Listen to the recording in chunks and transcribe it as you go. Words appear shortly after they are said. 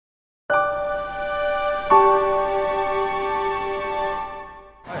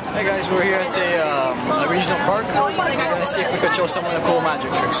see if we could show someone a cool magic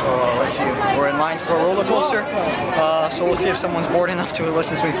trick. So let's see. We're in line for a roller coaster. So we'll see if someone's bored enough to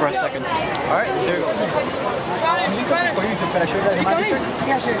listen to me for a second. All right, so here we go.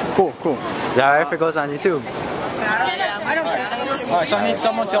 Yeah, sure. Cool, cool. Is that alright if it goes on YouTube? I don't care. Alright, so I need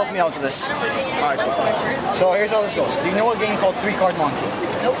someone to help me out with this. Alright, cool. So here's how this goes. Do you know a game called 3-Card Monte?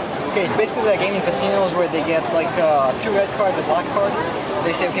 Nope. Okay, it's basically that game in casinos where they get like 2 red cards, a black card.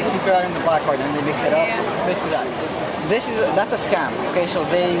 They say, okay, keep your eye on the black card, and then they mix it up. It's basically that. That's a scam, okay, so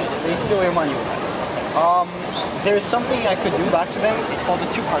they steal your money with that. There's something I could do back to them. It's called the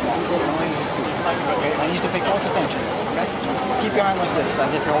 2-Card Monte. So I'm going to use this too. Okay, I need you to pay close attention. Okay? Keep your hand like this,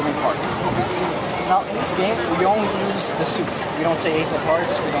 as if you're holding cards. Now, in this game, we only use the suit. We don't say ace of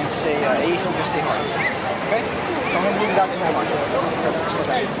hearts, we don't say ace, we just say hearts. Okay? So I'm going to leave that to my mind.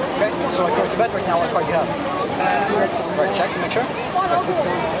 Okay? So if you're to bet right now, what card do you have? Right, check to make sure.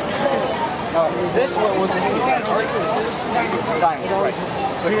 Now, this is what this is. Hearts, this is diamonds, right?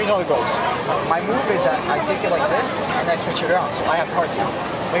 So here's how it goes. My move is that I take it like this, and I switch it around. So I have hearts now.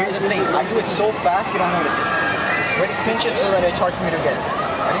 But here's the thing. I do it so fast, you don't notice it. Ready? Pinch it so that it's hard for me to get it.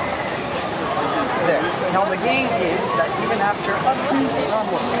 Ready? There. Now the game is that even after I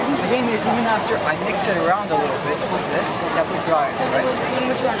mix it around a little bit, just like this, you have to dry it, right?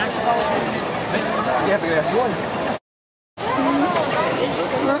 Which one? I forgot which one. This one? Yeah, but yes.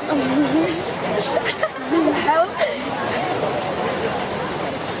 Help?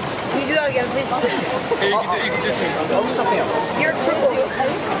 Can you do that again, please? Hey, you can do two. I'll do something else. You're cool.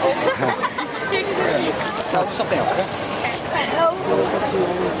 I'll do something else, okay? Help? So let's go to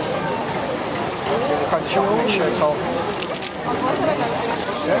the card to show, make sure it's all good,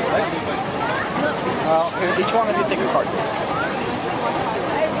 right? Here, each one of you take a card.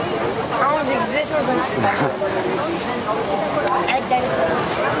 I want to take this one, but it's special.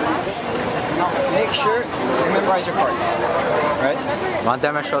 Make sure you memorize your cards, right? Want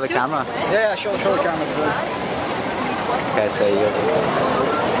them to show the camera? Yeah, show the camera, it's good. Okay, so you...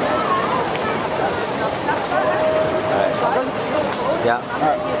 Alright. Yeah.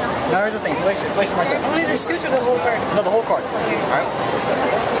 Alright. Now here's the thing, place it right there. Only the suit or the whole card? No, the whole card. Alright?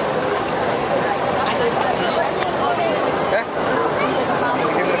 Okay?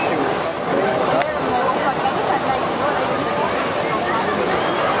 Give it a few.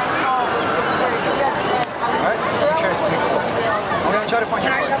 Alright, make sure it's mixed up. I'm gonna try to find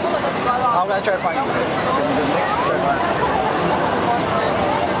your cards. I'm gonna try to find you.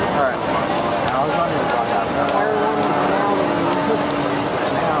 Alright.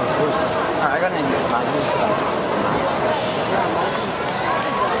 Alright, I got an idea.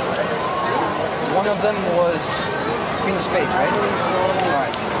 One of them was Queen of Spades, right?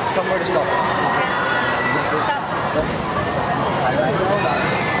 Alright. Tell me where to stop. Stop.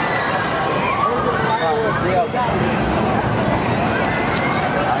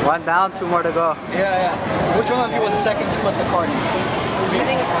 One down, 2 more to go. Yeah. Which one of you was the second to put the card in?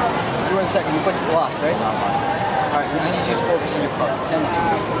 You were the second. You put the last, right? Alright, I need you to focus on your card. Send it to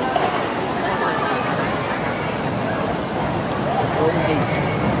me. It was an 8.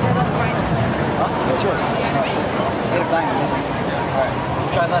 Huh? It's yours. Alright, 8 of diamonds, isn't it? Alright,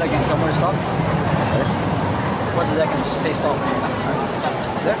 try that again. Tell me where to stop. For the second, just stay stop. Alright, stop.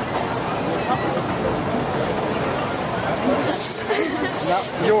 There. Now,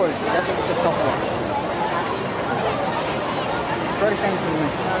 yours. It's a tough one. Try to send it to me.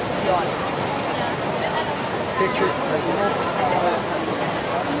 Picture it right here.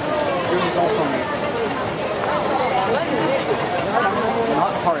 Yours is also me.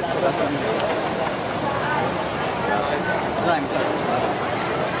 Not hearts, because that's what I'm doing. I'm sorry.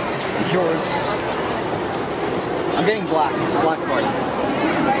 Yours. I'm getting black. It's a black card.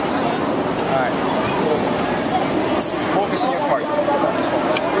 Alright. Focus on your card.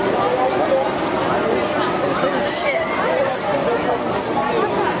 Focus.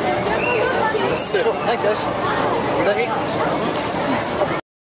 Thanks, guys.